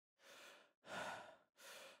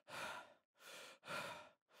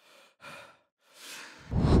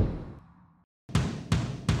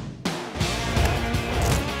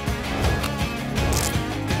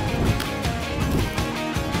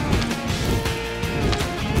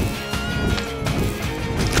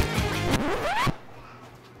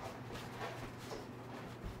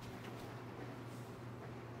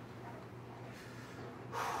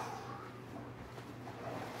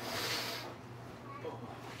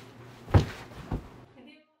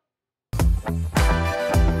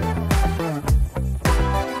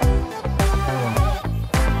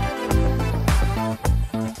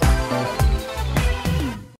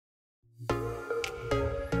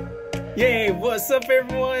What's up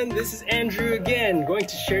everyone? This is Andrew again, going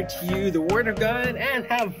to share to you the Word of God and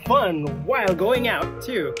have fun while going out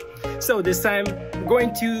too. So this time, I'm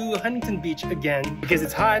going to Huntington Beach again because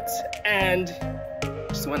it's hot and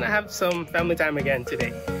just want to have some family time again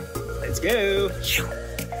today. Let's go!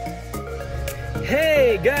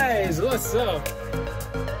 Hey guys, what's up?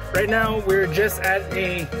 Right now, we're just at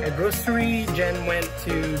a grocery. Jen went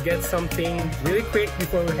to get something really quick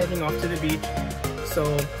before we're heading off to the beach. So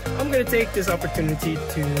I'm gonna take this opportunity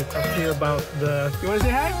to talk to you about the... You wanna say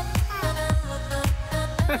hi?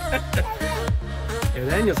 And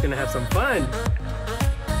Daniel's gonna have some fun.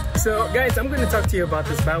 So guys, I'm gonna talk to you about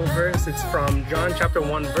this Bible verse. It's from John chapter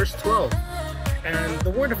 1 verse 12. And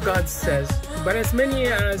the Word of God says, "But as many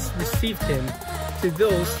as received Him, to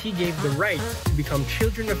those He gave the right to become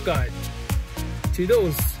children of God, to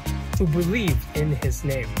those who believe in His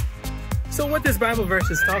name." So what this Bible verse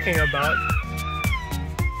is talking about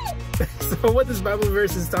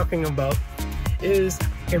is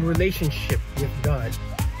a relationship with God.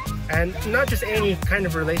 And not just any kind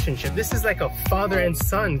of relationship. This is like a father and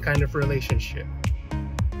son kind of relationship.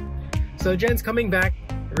 So Jen's coming back.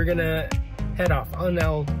 We're gonna head off, and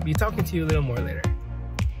I'll be talking to you a little more later.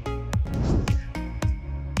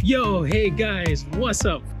 Yo, hey guys, what's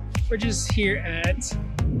up? We're just here at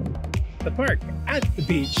the park, at the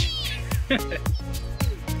beach.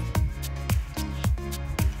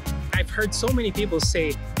 I've heard so many people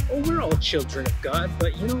say, oh, we're all children of God,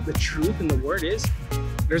 but you know, the truth in the Word is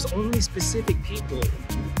there's only specific people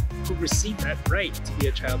who receive that right to be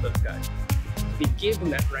a child of God, to be given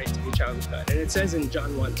that right to be a child of God. And it says in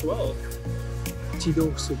John 1:12, to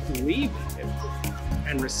those who believe in Him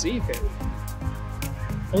and receive Him,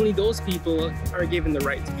 only those people are given the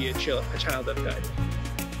right to be a child of God.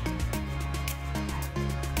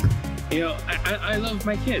 You know, I love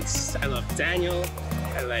my kids. I love Daniel.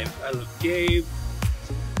 I love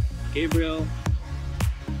Gabriel.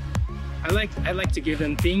 I like to give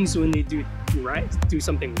them things when they do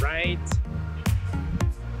something right.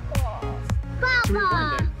 To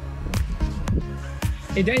reward them.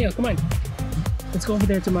 Hey Daniel, come on. Let's go over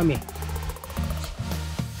there to mommy.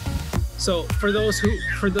 So for those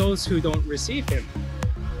who don't receive Him,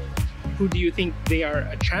 who do you think they are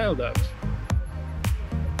a child of?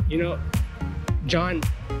 You know, John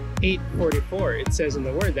 8:44, it says in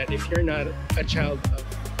the Word that if you're not a child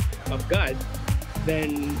of God,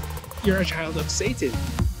 then you're a child of Satan.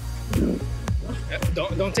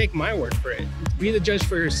 Don't take my word for it. Be the judge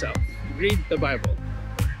for yourself. Read the Bible.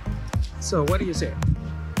 So what do you say?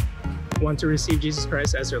 Want to receive Jesus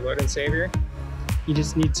Christ as your Lord and Savior? You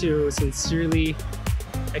just need to sincerely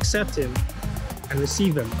accept Him and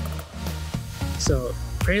receive Him. So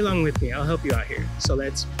pray along with me. I'll help you out here. So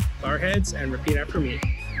let's bow our heads and repeat after me.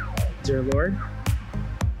 Dear Lord,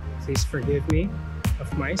 please forgive me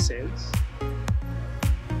of my sins.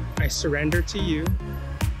 I surrender to You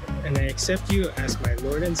and I accept You as my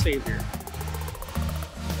Lord and Savior.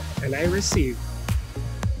 And I receive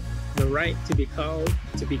the right to be called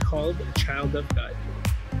a child of God.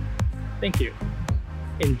 Thank You.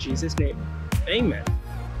 In Jesus' name, amen.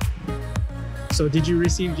 So did you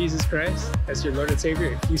receive Jesus Christ as your Lord and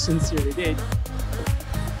Savior? If you sincerely did,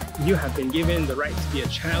 you have been given the right to be a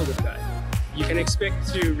child of God. You can expect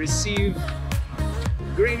to receive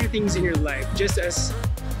greater things in your life, just as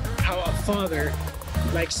how a father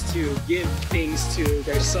likes to give things to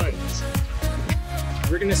their sons.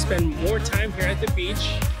 We're gonna spend more time here at the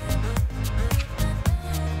beach,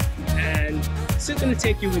 and Sid's gonna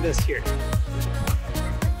take you with us here.